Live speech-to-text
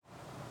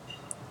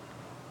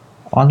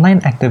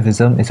Online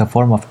activism is a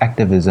form of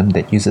activism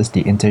that uses the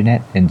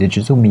internet and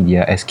digital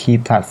media as key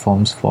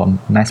platforms for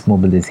mass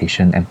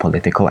mobilization and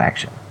political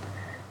action.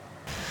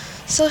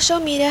 Social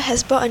media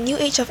has brought a new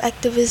age of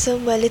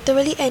activism where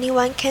literally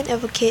anyone can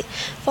advocate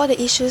for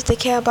the issues they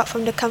care about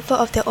from the comfort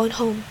of their own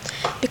home.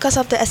 Because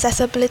of the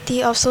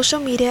accessibility of social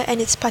media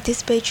and its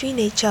participatory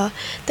nature,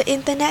 the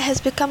internet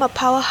has become a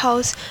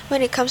powerhouse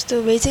when it comes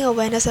to raising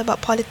awareness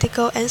about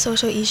political and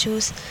social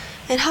issues.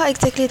 And how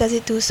exactly does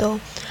it do so?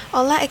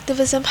 Online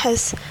activism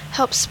has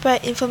helped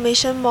spread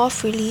information more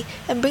freely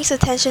and brings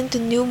attention to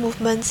new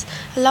movements,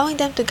 allowing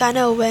them to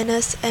garner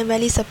awareness and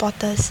rally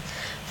supporters.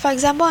 For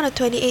example, on the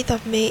 28th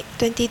of May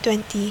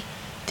 2020,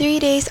 3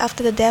 days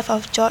after the death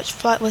of George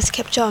Floyd was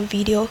captured on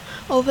video,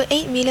 over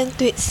 8 million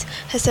tweets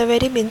has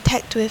already been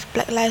tagged with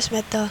Black Lives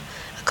Matter,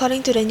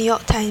 according to the New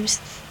York Times.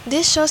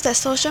 This shows that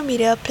social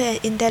media played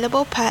an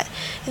indelible part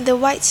in the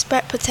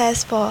widespread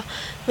protests for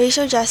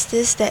racial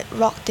justice that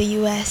rocked the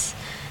US.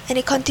 And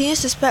it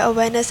continues to spread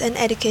awareness and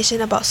education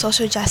about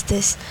social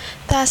justice.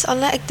 Thus,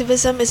 online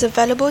activism is a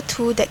valuable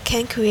tool that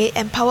can create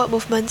empowered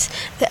movements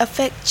that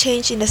affect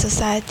change in the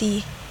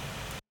society.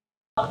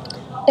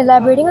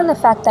 Elaborating on the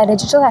fact that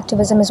digital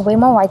activism is way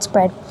more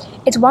widespread,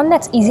 it's one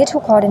that's easier to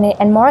coordinate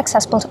and more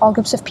accessible to all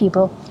groups of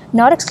people,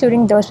 not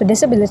excluding those with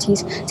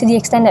disabilities to the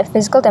extent that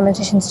physical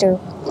demonstrations do.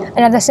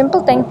 Another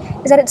simple thing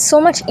is that it's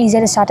so much easier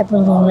to start up a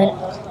movement.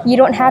 You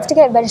don't have to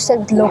get registered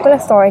with local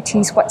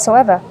authorities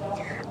whatsoever.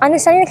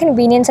 Understanding the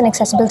convenience and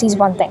accessibility is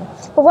one thing,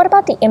 but what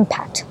about the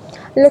impact?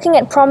 Looking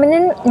at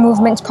prominent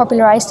movements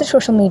popularized through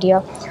social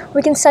media,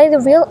 we can study the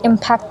real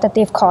impact that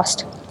they've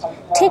caused.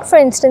 Take, for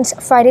instance,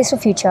 Fridays for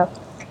Future.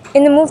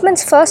 In the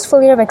movement's first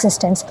full year of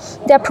existence,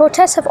 their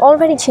protests have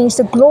already changed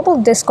the global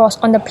discourse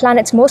on the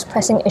planet's most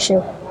pressing issue.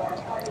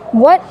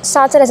 What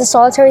started as a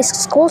solitary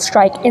school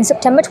strike in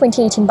September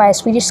 2018 by a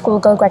Swedish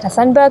schoolgirl, Greta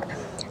Thunberg,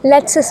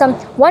 led to some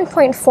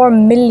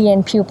 1.4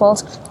 million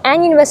pupils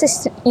and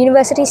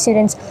university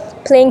students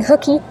playing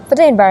hooky for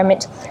the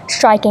environment,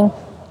 striking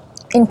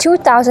in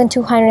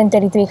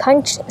 2,233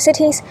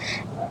 cities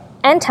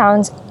and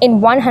towns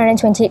in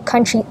 128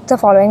 countries the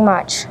following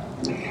March.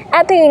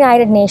 At the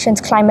United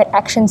Nations Climate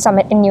Action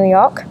Summit in New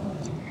York,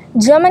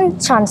 German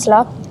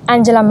Chancellor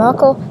Angela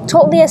Merkel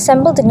told the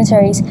assembled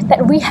dignitaries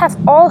that we have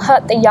all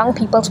heard the young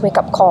people's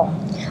wake-up call.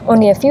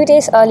 Only a few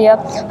days earlier,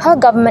 her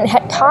government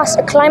had passed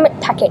a climate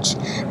package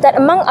that,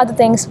 among other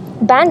things,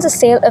 bans the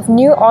sale of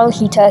new oil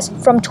heaters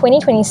from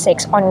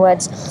 2026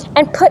 onwards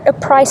and put a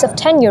price of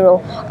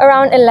 €10,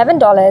 around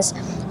 $11,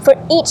 for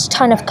each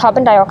ton of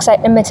carbon dioxide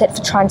emitted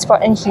for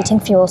transport and heating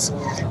fuels.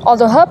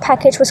 Although her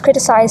package was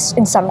criticized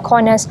in some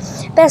corners,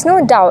 there's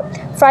no doubt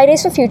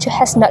Fridays for Future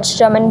has nudged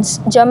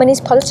Germany's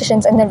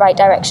politicians in the right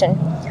direction.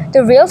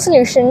 The real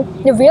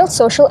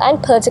social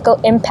and political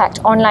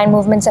impact online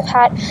movements have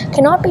had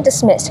cannot be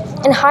dismissed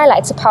and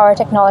highlights the power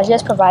technology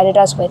has provided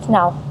us with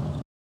now.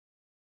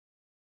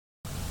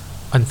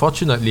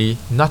 Unfortunately,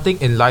 nothing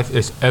in life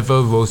is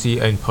ever rosy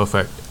and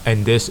perfect,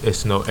 and this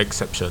is no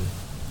exception.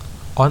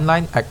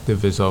 Online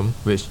activism,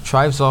 which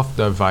thrives off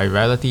the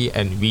virality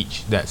and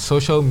reach that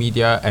social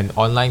media and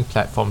online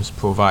platforms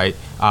provide,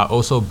 are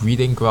also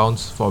breeding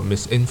grounds for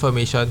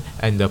misinformation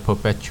and the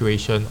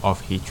perpetuation of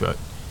hatred.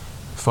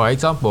 For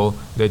example,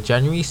 the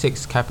January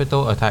 6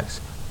 Capitol attacks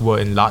were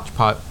in large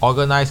part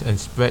organized and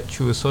spread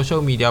through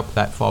social media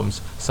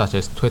platforms such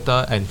as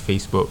Twitter and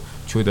Facebook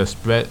through the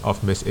spread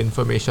of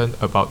misinformation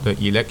about the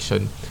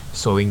election,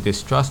 sowing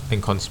distrust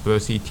and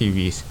conspiracy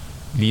theories,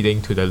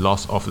 leading to the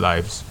loss of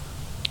lives.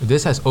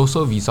 This has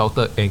also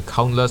resulted in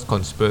countless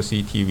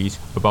conspiracy theories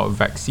about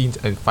vaccines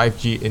and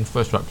 5G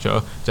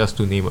infrastructure, just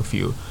to name a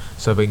few,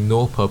 serving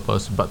no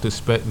purpose but to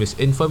spread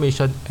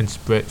misinformation and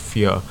spread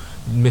fear,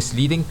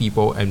 misleading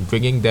people and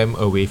bringing them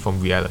away from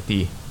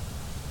reality.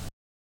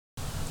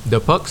 The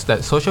perks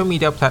that social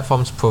media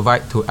platforms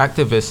provide to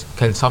activists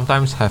can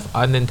sometimes have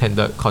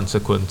unintended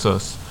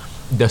consequences.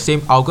 The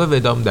same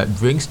algorithm that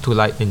brings to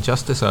light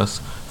injustices,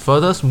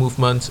 furthers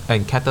movements,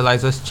 and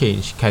catalyzes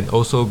change can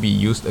also be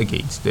used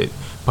against it,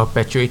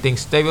 perpetuating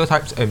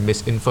stereotypes and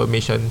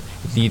misinformation,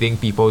 leading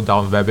people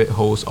down rabbit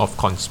holes of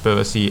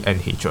conspiracy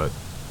and hatred.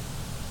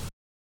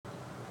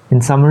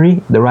 In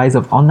summary, the rise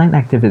of online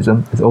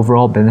activism is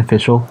overall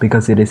beneficial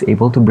because it is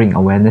able to bring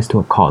awareness to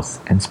a cause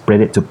and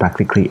spread it to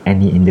practically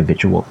any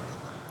individual.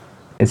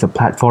 It's a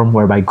platform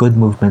whereby good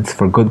movements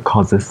for good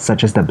causes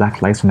such as the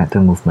Black Lives Matter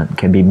movement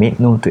can be made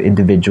known to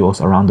individuals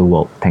around the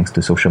world thanks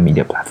to social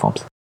media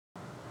platforms.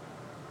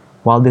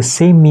 While this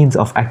same means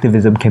of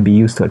activism can be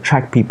used to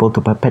attract people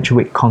to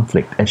perpetuate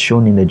conflict as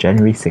shown in the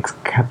January 6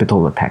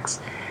 Capitol attacks,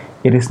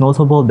 it is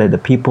notable that the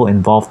people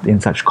involved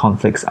in such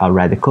conflicts are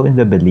radical in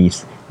their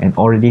beliefs and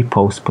already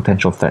pose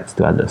potential threats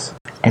to others,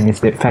 and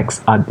its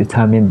effects are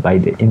determined by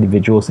the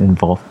individuals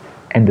involved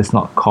and does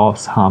not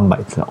cause harm by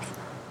itself.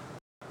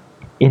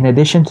 In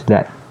addition to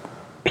that,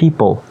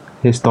 people,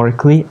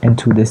 historically and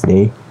to this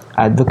day,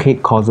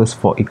 advocate causes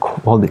for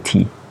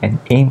equality and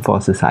aim for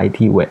a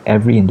society where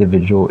every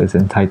individual is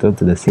entitled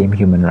to the same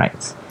human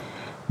rights.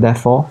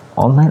 Therefore,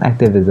 online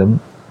activism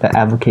that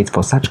advocates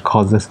for such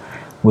causes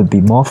would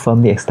be more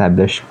firmly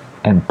established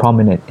and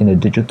prominent in a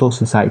digital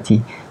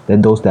society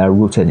than those that are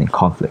rooted in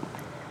conflict.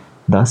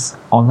 Thus,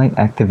 online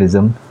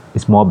activism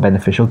is more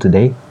beneficial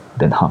today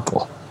than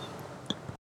harmful.